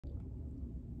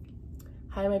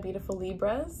Hi, my beautiful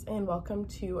Libras, and welcome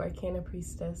to Arcana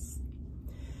Priestess.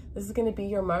 This is going to be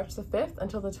your March the 5th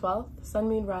until the 12th, Sun,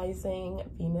 Moon, Rising,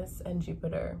 Venus, and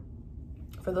Jupiter.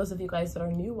 For those of you guys that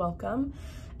are new, welcome.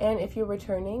 And if you're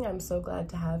returning, I'm so glad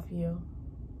to have you.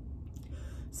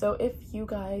 So if you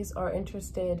guys are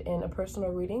interested in a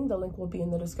personal reading, the link will be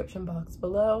in the description box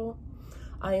below.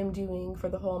 I am doing for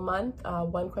the whole month,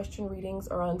 1-question readings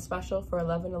are on special for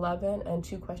 11/11 and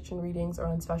 2-question readings are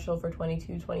on special for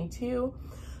 22/22.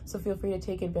 So feel free to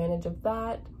take advantage of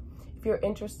that. If you're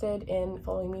interested in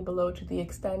following me below to the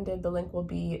extended, the link will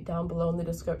be down below in the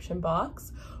description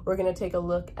box. We're going to take a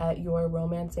look at your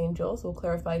romance angels. We'll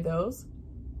clarify those.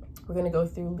 We're going to go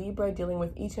through Libra, dealing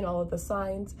with each and all of the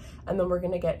signs, and then we're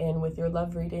going to get in with your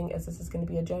love reading, as this is going to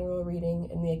be a general reading.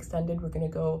 In the extended, we're going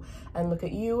to go and look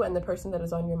at you and the person that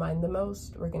is on your mind the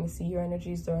most. We're going to see your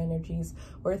energies, their energies,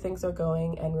 where things are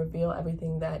going, and reveal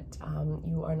everything that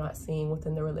you are not seeing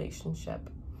within the relationship.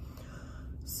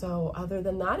 So other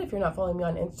than that, if you're not following me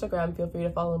on Instagram, feel free to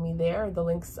follow me there. The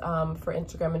links for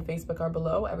Instagram and Facebook are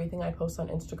below. Everything I post on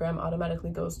Instagram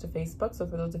automatically goes to Facebook. So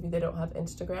for those of you that don't have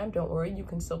Instagram, don't worry, you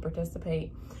can still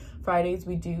participate. Fridays,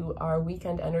 we do our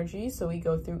weekend energy. So we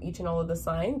go through each and all of the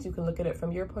signs. You can look at it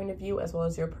from your point of view as well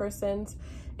as your person's.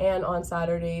 And on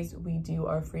Saturdays, we do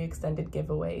our free extended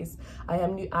giveaways. I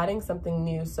am adding something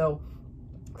new. So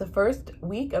the first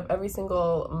week of every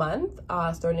single month,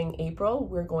 starting April,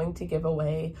 we're going to give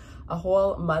away a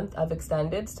whole month of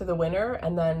extendeds to the winner.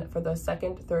 And then for the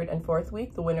second, third, and fourth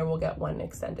week, the winner will get one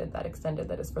extended that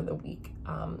is for the week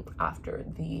after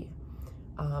the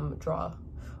draw.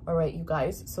 All right, you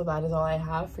guys, so that is all I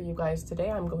have for you guys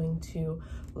today. I'm going to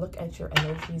look at your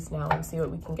energies now and see what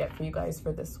we can get for you guys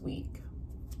for this week.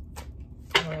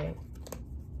 All right.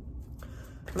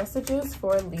 Messages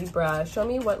for Libra. Show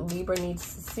me what Libra needs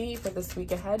to see for this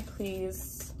week ahead,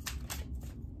 please.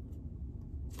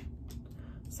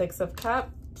 6 of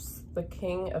Cups, the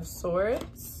King of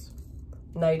Swords,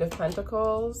 Knight of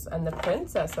Pentacles, and the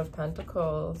Princess of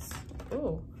Pentacles.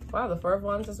 Ooh, wow, the 4 of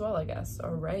Wands as well, I guess.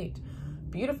 All right.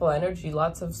 Beautiful energy,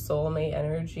 lots of soulmate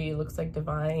energy. Looks like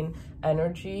divine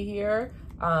energy here.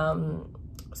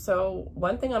 So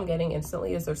one thing I'm getting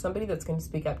instantly is there's somebody that's going to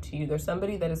speak up to you. There's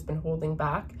somebody that has been holding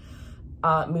back,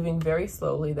 moving very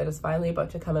slowly, that is finally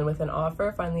about to come in with an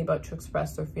offer, finally about to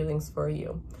express their feelings for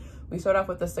you. We start off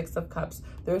with the 6 of Cups.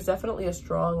 There's definitely a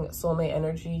strong soulmate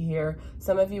energy here.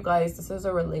 Some of you guys, this is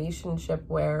a relationship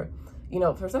where, you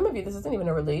know, for some of you, this isn't even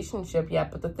a relationship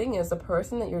yet, but the thing is, the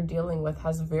person that you're dealing with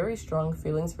has very strong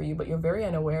feelings for you, but you're very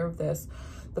unaware of this.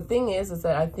 The thing is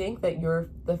that I think that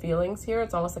the feelings here,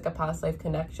 it's almost like a past life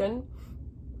connection,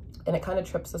 and it kind of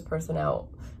trips this person out.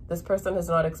 This person has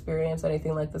not experienced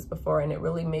anything like this before, and it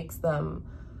really makes them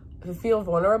feel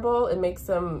vulnerable. It makes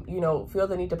them, you know, feel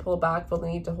the need to pull back, feel the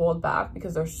need to hold back,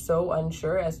 because they're so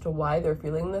unsure as to why they're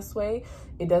feeling this way.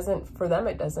 For them,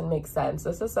 it doesn't make sense.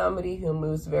 This is somebody who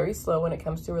moves very slow when it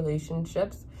comes to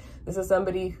relationships. This is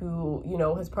somebody who, you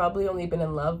know, has probably only been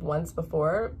in love once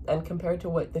before, and compared to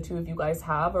what the two of you guys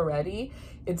have already,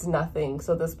 it's nothing.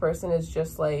 So this person is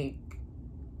just like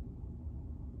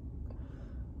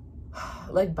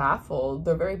baffled.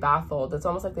 They're very baffled. It's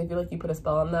almost like they feel like you put a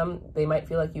spell on them. They might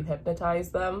feel like you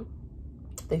hypnotized them.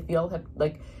 They feel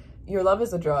like your love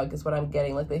is a drug is what I'm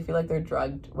getting. Like they feel like they're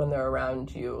drugged when they're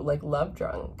around you. Like love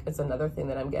drunk. It's another thing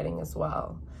that I'm getting as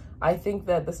well. I think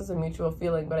that this is a mutual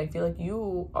feeling, but I feel like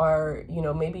you are, you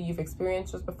know, maybe you've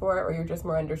experienced this before, or you're just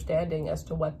more understanding as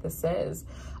to what this is,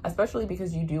 especially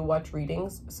because you do watch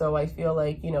readings. So I feel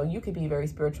like, you know, you could be very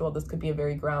spiritual. This could be a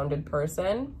very grounded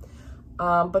person.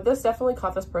 But this definitely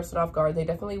caught this person off guard. They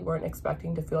definitely weren't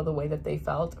expecting to feel the way that they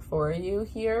felt for you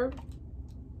here.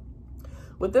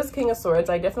 With this King of Swords,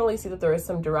 I definitely see that there is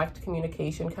some direct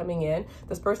communication coming in.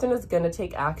 This person is going to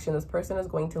take action. This person is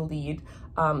going to lead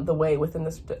the way within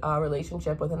this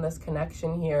relationship, within this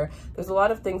connection here. There's a lot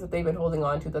of things that they've been holding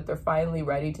on to that they're finally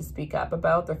ready to speak up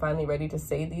about. They're finally ready to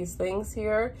say these things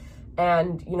here.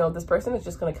 And, you know, this person is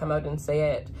just going to come out and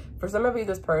say it. For some of you,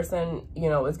 this person, you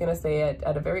know, is going to say it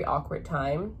at a very awkward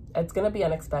time. It's going to be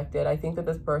unexpected. I think that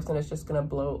this person is just going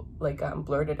to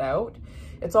blurt it out.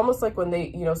 It's almost like when they,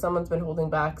 you know, someone's been holding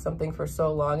back something for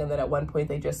so long, and then at one point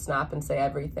they just snap and say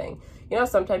everything. You know,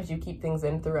 sometimes you keep things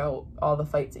in throughout all the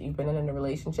fights that you've been in a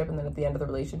relationship, and then at the end of the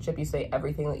relationship, you say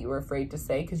everything that you were afraid to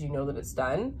say because you know that it's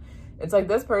done. It's like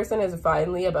this person is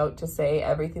finally about to say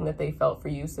everything that they felt for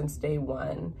you since day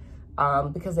one.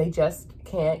 Because they just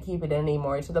can't keep it in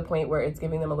anymore, to the point where it's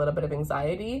giving them a little bit of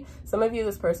anxiety. Some of you,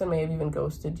 this person may have even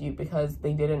ghosted you because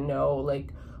they didn't know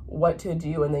like what to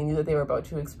do, and they knew that they were about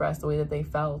to express the way that they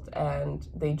felt, and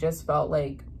they just felt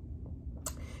like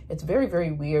It's very,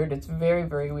 very weird. It's very,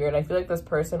 very weird. I feel like this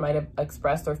person might have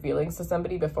expressed their feelings to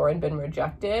somebody before and been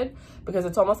rejected, because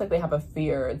it's almost like they have a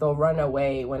fear. They'll run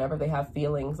away whenever they have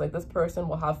feelings. Like, this person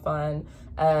will have fun,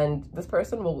 and this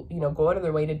person will, you know, go out of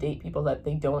their way to date people that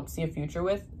they don't see a future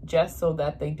with, just so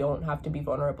that they don't have to be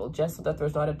vulnerable, just so that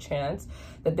there's not a chance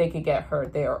that they could get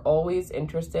hurt. They are always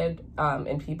interested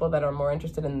in people that are more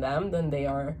interested in them than they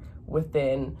are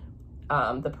within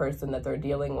the person that they're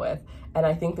dealing with. And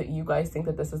I think that you guys think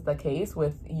that this is the case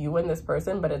with you and this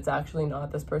person, but it's actually not.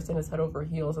 This person is head over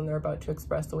heels, and they're about to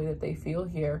express the way that they feel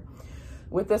here.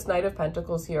 With this Knight of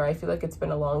Pentacles here, I feel like it's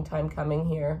been a long time coming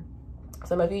here.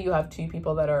 Some of you have two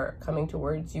people that are coming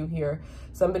towards you here.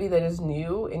 Somebody that is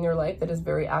new in your life, that is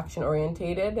very action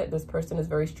orientated. This person is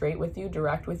very straight with you,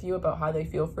 direct with you about how they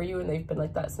feel for you, and they've been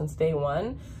like that since day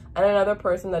one. And another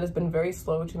person that has been very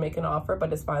slow to make an offer,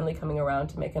 but is finally coming around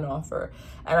to make an offer.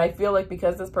 And I feel like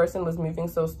because this person was moving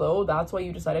so slow, that's why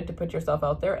you decided to put yourself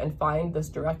out there and find this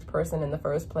direct person in the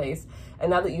first place. And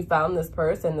now that you found this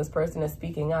person is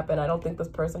speaking up. And I don't think this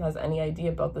person has any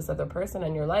idea about this other person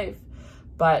in your life.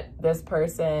 But this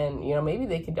person, you know, maybe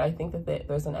they could, I think that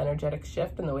there's an energetic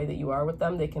shift in the way that you are with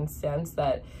them. They can sense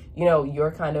that, you know, you're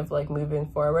kind of like moving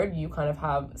forward. You kind of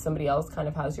have, somebody else kind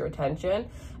of has your attention.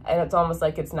 And it's almost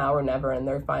like it's now or never, and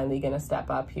they're finally going to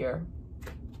step up here.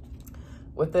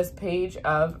 With this Page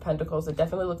of Pentacles, it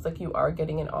definitely looks like you are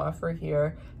getting an offer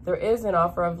here. There is an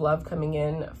offer of love coming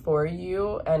in for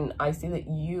you, and I see that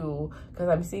you, because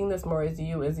I'm seeing this more as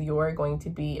you're going to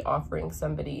be offering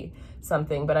somebody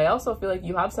something. But I also feel like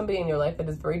you have somebody in your life that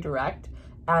is very direct,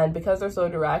 and because they're so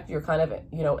direct, you're kind of,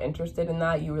 you know, interested in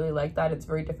that. You really like that. It's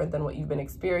very different than what you've been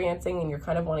experiencing, and you're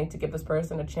kind of wanting to give this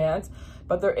person a chance.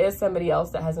 But there is somebody else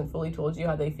that hasn't fully told you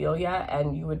how they feel yet,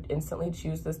 and you would instantly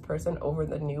choose this person over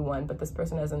the new one, but this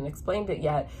person hasn't explained it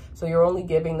yet. So you're only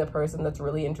giving the person that's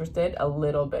really interested a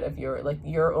little bit of your, like,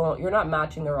 you're not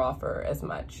matching their offer as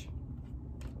much.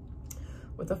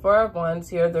 With the Four of Wands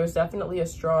here, there's definitely a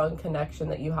strong connection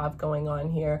that you have going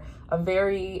on here. A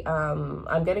very,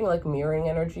 I'm getting like mirroring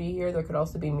energy here. There could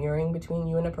also be mirroring between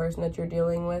you and a person that you're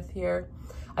dealing with here.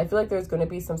 I feel like there's going to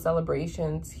be some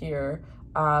celebrations here.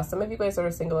 Some of you guys that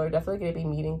are single are definitely going to be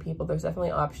meeting people. There's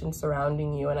definitely options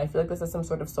surrounding you. And I feel like this is some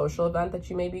sort of social event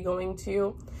that you may be going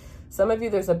to. Some of you,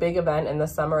 there's a big event in the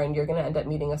summer and you're going to end up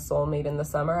meeting a soulmate in the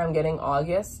summer. I'm getting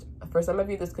August. For some of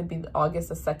you, this could be August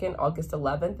the 2nd, August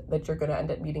 11th, that you're going to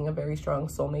end up meeting a very strong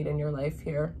soulmate in your life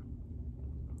here.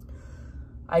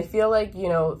 I feel like, you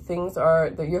know, things are,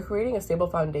 that you're creating a stable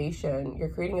foundation. You're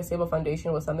creating a stable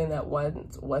foundation with something that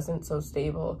once wasn't so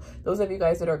stable. Those of you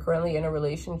guys that are currently in a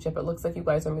relationship, it looks like you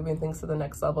guys are moving things to the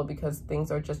next level because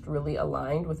things are just really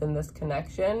aligned within this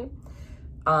connection.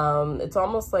 It's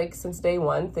almost like since day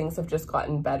one, things have just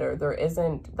gotten better. There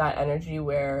isn't that energy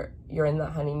where you're in the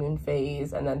honeymoon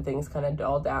phase and then things kind of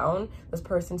dull down. This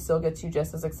person still gets you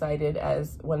just as excited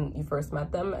as when you first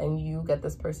met them, and you get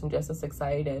this person just as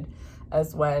excited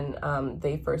as when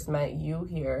they first met you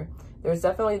here. There's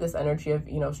definitely this energy of,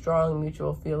 you know, strong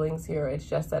mutual feelings here. It's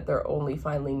just that they're only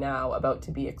finally now about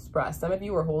to be expressed. Some of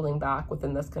you were holding back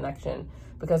within this connection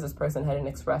because this person hadn't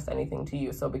expressed anything to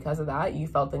you. So because of that, you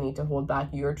felt the need to hold back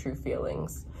your true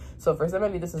feelings. So for some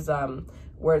of you, this is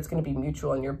where it's going to be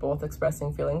mutual and you're both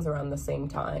expressing feelings around the same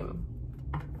time.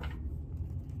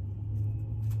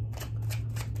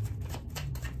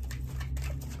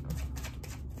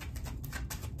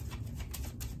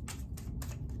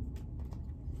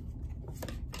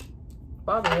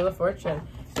 Wow, the Wheel of Fortune.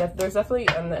 Yeah, there's definitely,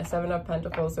 and the Seven of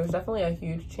Pentacles, there's definitely a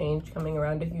huge change coming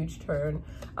around, a huge turn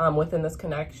within this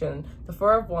connection. The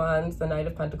Four of Wands, the Knight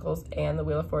of Pentacles, and the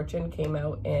Wheel of Fortune came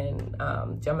out in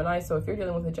Gemini. So if you're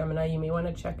dealing with a Gemini, you may want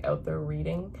to check out their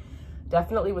reading.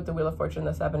 Definitely with the Wheel of Fortune,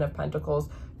 the Seven of Pentacles,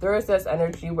 there is this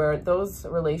energy where those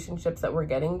relationships that were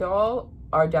getting dull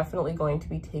are definitely going to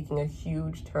be taking a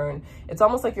huge turn. It's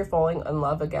almost like you're falling in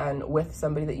love again with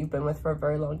somebody that you've been with for a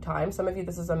very long time. Some of you,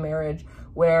 this is a marriage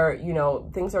where, you know,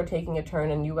 things are taking a turn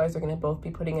and you guys are going to both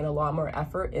be putting in a lot more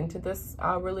effort into this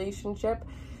relationship.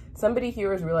 Somebody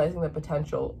here is realizing the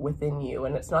potential within you.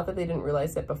 And it's not that they didn't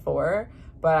realize it before,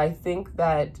 but I think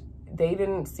that they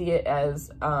didn't see it as,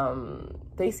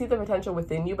 they see the potential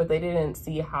within you, but they didn't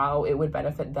see how it would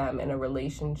benefit them in a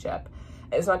relationship.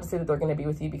 It's not to say that they're going to be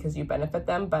with you because you benefit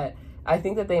them, but I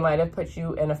think that they might have put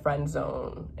you in a friend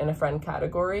zone, in a friend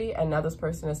category, and now this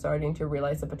person is starting to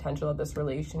realize the potential of this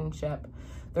relationship.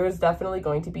 There is definitely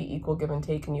going to be equal give and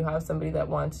take, and you have somebody that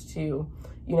wants to,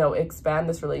 you know, expand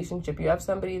this relationship. You have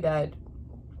somebody that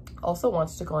also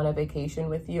wants to go on a vacation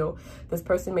with you. This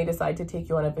person may decide to take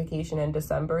you on a vacation in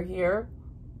December here.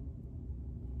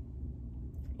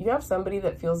 you have somebody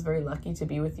that feels very lucky to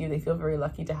be with you. They feel very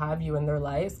lucky to have you in their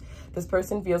lives. This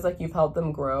person feels like you've helped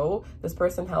them grow. This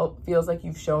person feels like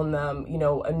you've shown them, you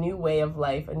know, a new way of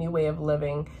life, a new way of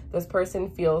living. This person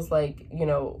feels like, you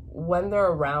know, when they're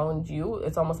around you,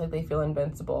 it's almost like they feel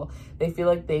invincible. They feel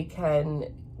like they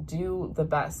can do the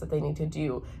best that they need to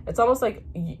do. It's almost like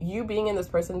you being in this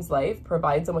person's life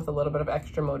provides them with a little bit of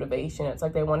extra motivation. It's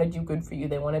like they want to do good for you.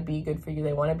 They want to be good for you.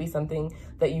 They want to be something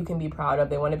that you can be proud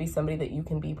of. They want to be somebody that you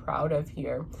can be proud of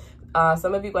here.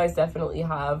 Some of you guys definitely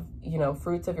have, you know,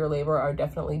 fruits of your labor are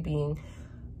definitely being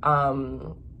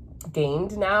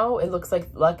gained now. It looks like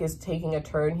luck is taking a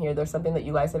turn here. There's something that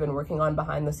you guys have been working on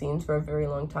behind the scenes for a very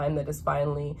long time that is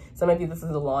finally, some of you, this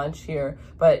is a launch here,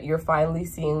 but you're finally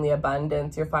seeing the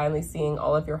abundance. You're finally seeing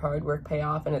all of your hard work pay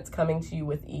off, and it's coming to you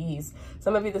with ease.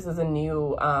 Some of you, this is a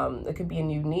new, it could be a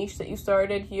new niche that you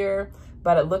started here,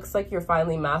 but it looks like you're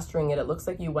finally mastering it. It looks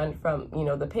like you went from, you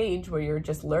know, the page where you're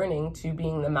just learning to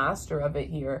being the master of it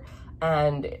here.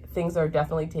 And things are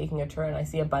definitely taking a turn. I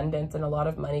see abundance and a lot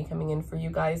of money coming in for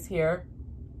you guys here.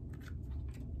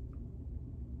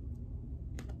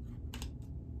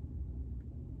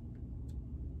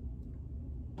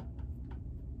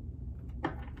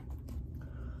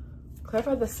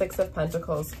 Clarify the Six of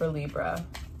Pentacles for Libra.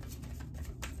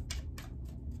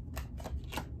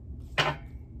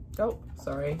 Oh,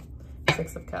 sorry.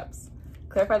 Six of Cups.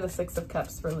 Clarify the Six of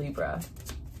Cups for Libra.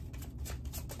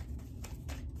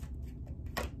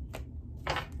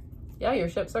 Yeah, your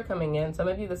ships are coming in. Some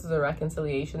of you, this is a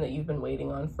reconciliation that you've been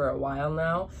waiting on for a while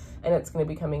now, and it's going to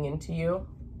be coming into you.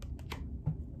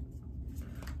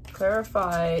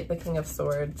 Clarify the King of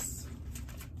Swords.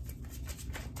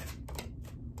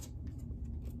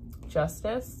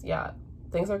 Justice. Yeah,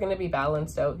 things are going to be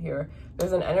balanced out here.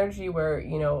 There's an energy where,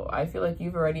 you know, I feel like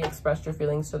you've already expressed your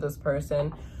feelings to this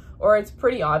person, or it's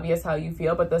pretty obvious how you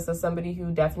feel, but this is somebody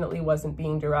who definitely wasn't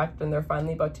being direct, and they're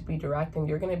finally about to be direct, and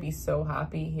you're going to be so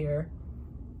happy here.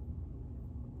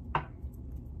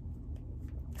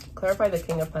 Clarify the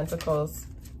King of Pentacles.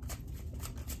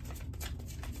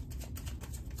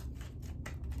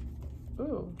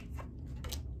 Ooh.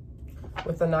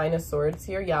 With the Nine of Swords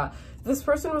here, yeah. This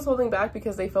person was holding back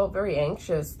because they felt very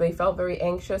anxious. They felt very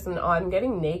anxious, and I'm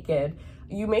getting naked.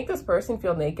 You make this person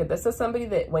feel naked. This is somebody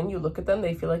that when you look at them,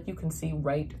 they feel like you can see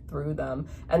right through them,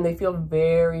 and they feel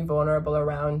very vulnerable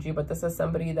around you. But this is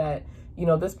somebody that, you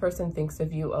know, this person thinks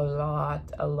of you a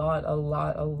lot, a lot, a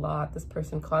lot, a lot. This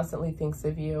person constantly thinks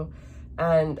of you.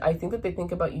 And I think that they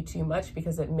think about you too much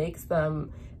because it makes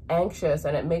them anxious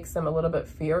and it makes them a little bit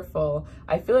fearful.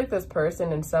 I feel like this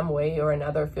person in some way or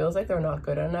another feels like they're not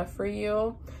good enough for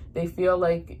you. They feel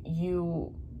like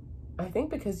you, I think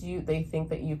because they think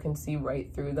that you can see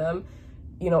right through them.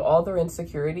 You know, all their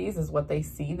insecurities is what they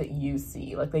see that you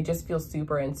see. Like, they just feel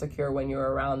super insecure when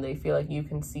you're around. They feel like you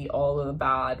can see all of the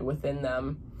bad within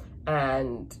them,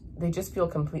 and they just feel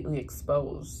completely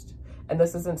exposed. And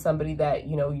this isn't somebody that,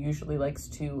 you know, usually likes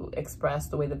to express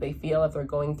the way that they feel. If they're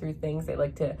going through things, they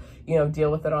like to, you know,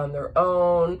 deal with it on their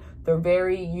own. They're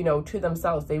very, you know, to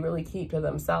themselves. They really keep to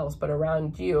themselves. But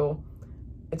around you,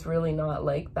 it's really not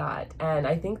like that. And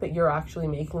I think that you're actually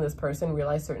making this person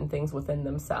realize certain things within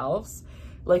themselves.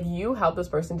 Like, you help this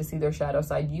person to see their shadow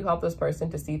side. You help this person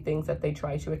to see things that they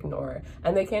try to ignore.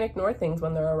 And they can't ignore things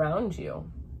when they're around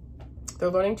you.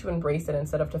 They're learning to embrace it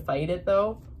instead of to fight it,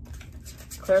 though.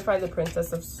 Clarify the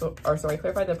Princess of,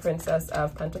 clarify the Princess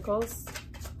of Pentacles.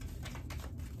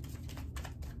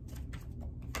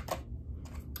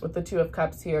 With the Two of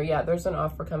Cups here, yeah, there's an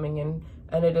offer coming in,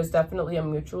 and it is definitely a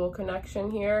mutual connection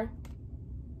here.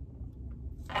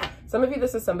 Some of you,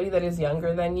 this is somebody that is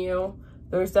younger than you.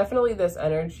 There's definitely this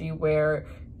energy where,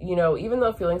 you know, even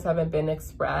though feelings haven't been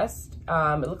expressed,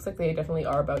 it looks like they definitely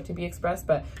are about to be expressed,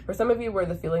 but for some of you where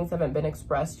the feelings haven't been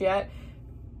expressed yet,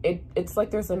 it's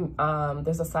like there's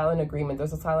a silent agreement,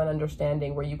 there's a silent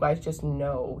understanding where you guys just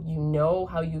know. You know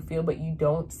how you feel, but you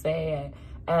don't say it.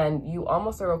 And you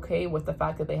almost are okay with the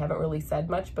fact that they haven't really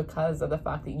said much because of the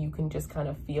fact that you can just kind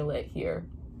of feel it here.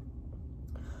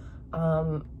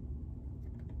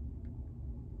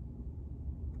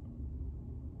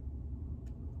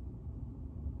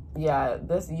 Yeah,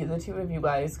 the two of you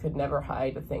guys could never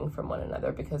hide a thing from one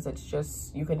another because it's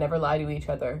just, you could never lie to each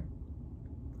other.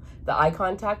 The eye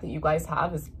contact that you guys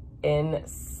have is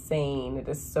insane. It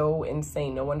is so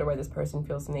insane. No wonder why this person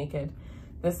feels naked.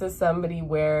 This is somebody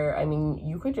where, I mean,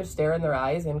 you could just stare in their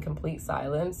eyes in complete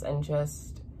silence and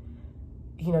just,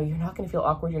 you know, you're not going to feel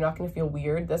awkward. You're not going to feel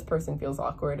weird. This person feels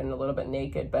awkward and a little bit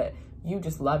naked, but you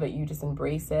just love it. You just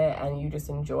embrace it and you just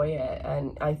enjoy it.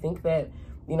 And I think that,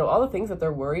 you know, all the things that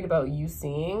they're worried about you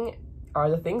seeing, are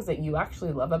the things that you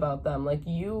actually love about them. Like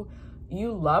you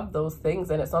love those things,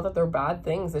 and it's not that they're bad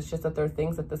things, it's just that they're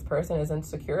things that this person is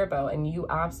insecure about, and you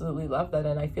absolutely love that.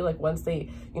 And I feel like once they,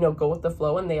 you know, go with the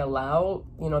flow and they allow,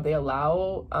 you know, they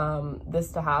allow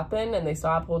this to happen and they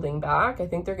stop holding back, I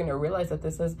think they're going to realize that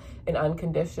this is an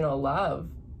unconditional love.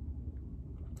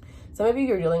 Some of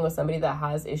you are dealing with somebody that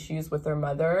has issues with their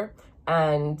mother,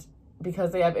 and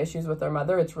because they have issues with their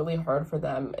mother, it's really hard for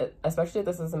them, especially if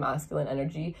this is a masculine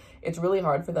energy, it's really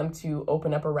hard for them to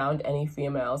open up around any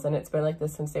females. And it's been like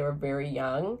this since they were very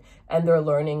young, and they're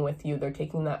learning with you. They're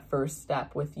taking that first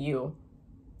step with you.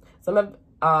 Some of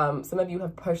you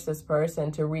have pushed this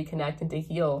person to reconnect and to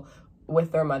heal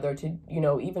with their mother, to, you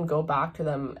know, even go back to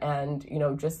them and, you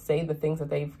know, just say the things that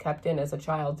they've kept in as a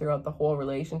child throughout the whole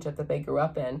relationship that they grew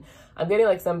up in. I'm getting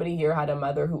like somebody here had a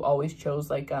mother who always chose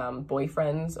like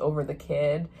boyfriends over the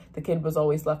kid. The kid was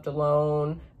always left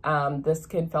alone. This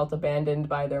kid felt abandoned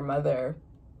by their mother.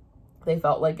 They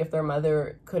felt like if their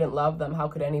mother couldn't love them, how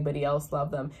could anybody else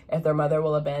love them? If their mother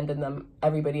will abandon them,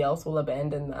 everybody else will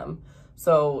abandon them.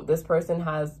 So this person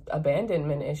has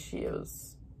abandonment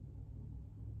issues.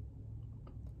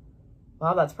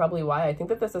 Wow, that's probably why. I think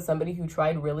that this is somebody who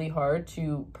tried really hard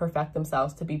to perfect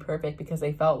themselves, to be perfect, because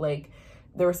they felt like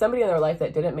there was somebody in their life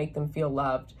that didn't make them feel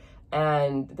loved.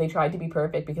 And they tried to be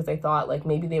perfect because they thought like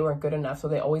maybe they weren't good enough, so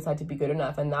they always had to be good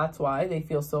enough. And that's why they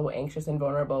feel so anxious and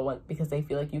vulnerable, because they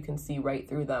feel like you can see right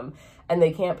through them. And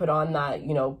they can't put on that,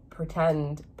 you know,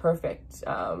 pretend perfect,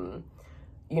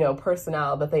 you know,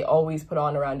 personnel that they always put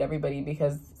on around everybody,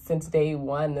 because since day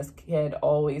one, this kid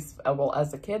always, well,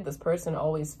 as a kid, this person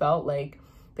always felt like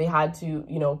they had to,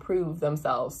 you know, prove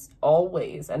themselves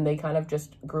always. And they kind of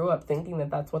just grew up thinking that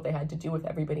that's what they had to do with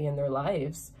everybody in their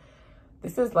lives.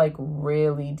 This is like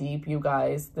really deep, you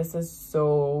guys. This is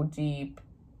so deep.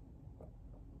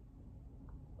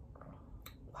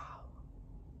 Wow.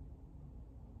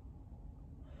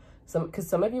 Because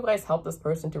some of you guys helped this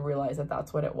person to realize that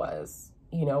that's what it was.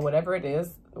 You know, whatever it is,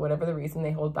 whatever the reason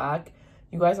they hold back,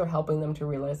 you guys are helping them to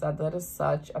realize that. That is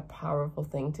such a powerful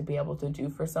thing to be able to do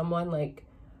for someone. Like,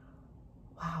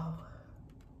 wow.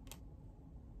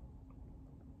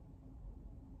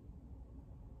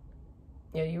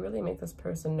 Yeah, you really make this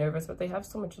person nervous, but they have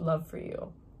so much love for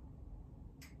you.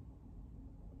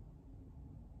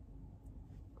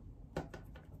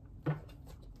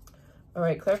 All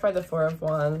right, clarify the Four of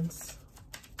Wands.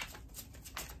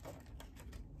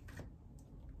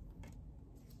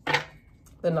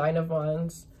 The Nine of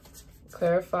Wands.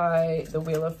 Clarify the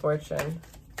Wheel of Fortune.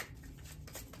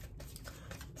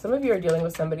 Some of you are dealing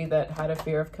with somebody that had a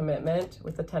fear of commitment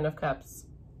with the Ten of Cups.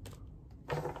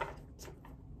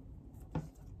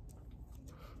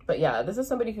 But yeah, this is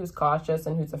somebody who's cautious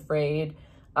and who's afraid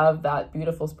of that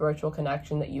beautiful spiritual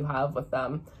connection that you have with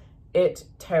them. It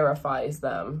terrifies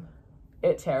them.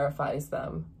 It terrifies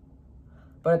them.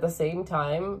 But at the same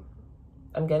time,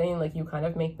 I'm getting like you kind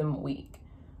of make them weak.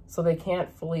 So they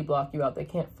can't fully block you out. They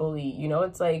can't fully, you know,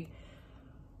 it's like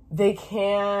they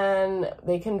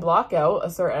can block out a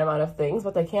certain amount of things,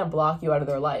 but they can't block you out of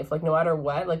their life. Like no matter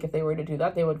what, like if they were to do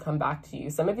that, they would come back to you.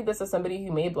 Some of you, this is somebody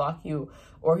who may block you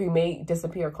or who may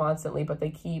disappear constantly, but they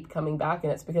keep coming back,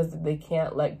 and it's because they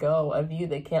can't let go of you.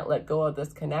 They can't let go of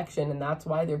this connection, and that's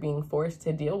why they're being forced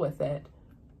to deal with it.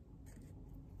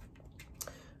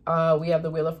 We have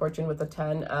the Wheel of Fortune with the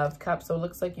Ten of Cups. So it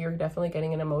looks like you're definitely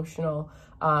getting an emotional,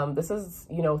 this is,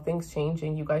 you know, things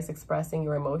changing, you guys expressing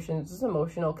your emotions. This is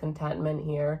emotional contentment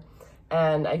here.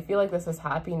 And I feel like this is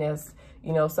happiness.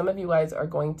 You know, some of you guys are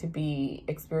going to be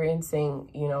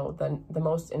experiencing, you know, the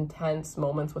most intense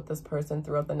moments with this person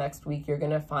throughout the next week. You're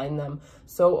going to find them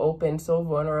so open, so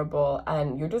vulnerable,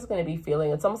 and you're just going to be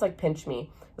feeling, it's almost like pinch me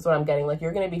is what I'm getting. Like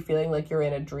you're going to be feeling like you're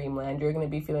in a dreamland. You're going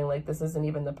to be feeling like this isn't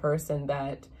even the person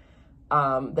that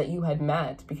that you had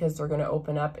met, because they're going to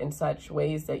open up in such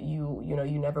ways that you know,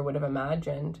 you never would have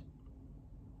imagined.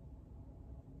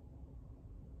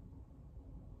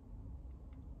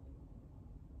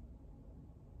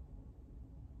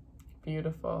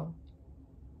 Beautiful.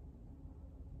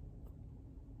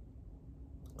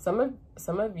 Some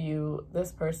of you,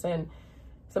 this person,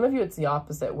 some of you, it's the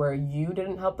opposite, where you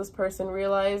didn't help this person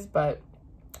realize, but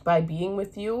by being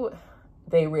with you,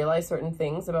 they realized certain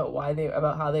things about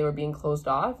how they were being closed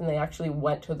off, and they actually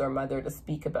went to their mother to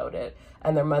speak about it,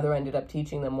 and their mother ended up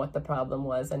teaching them what the problem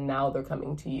was, and now they're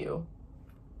coming to you.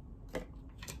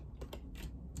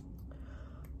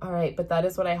 All right, but that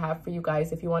is what I have for you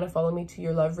guys. If you want to follow me to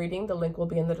your love reading, the link will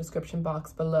be in the description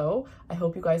box below. I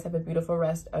hope you guys have a beautiful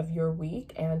rest of your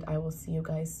week, and I will see you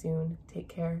guys soon. Take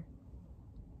care.